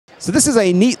So this is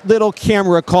a neat little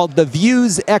camera called the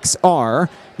Vuze XR.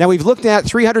 Now we've looked at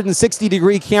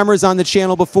 360-degree cameras on the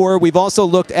channel before. We've also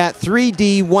looked at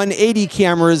 3D 180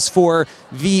 cameras for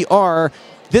VR.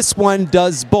 This one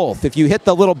does both. If you hit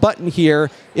the little button here,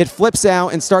 it flips out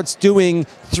and starts doing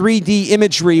 3D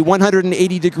imagery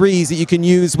 180 degrees that you can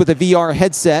use with a VR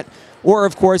headset. Or,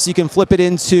 of course, you can flip it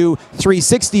into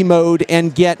 360 mode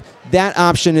and get that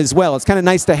option as well. It's kind of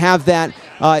nice to have that,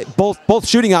 both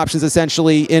shooting options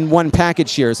essentially in one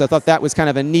package here. So I thought that was kind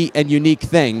of a neat and unique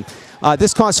thing.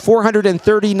 This costs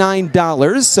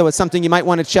 $439, so it's something you might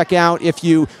want to check out if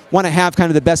you want to have kind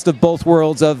of the best of both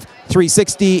worlds of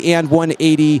 360 and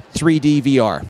 180 3D VR.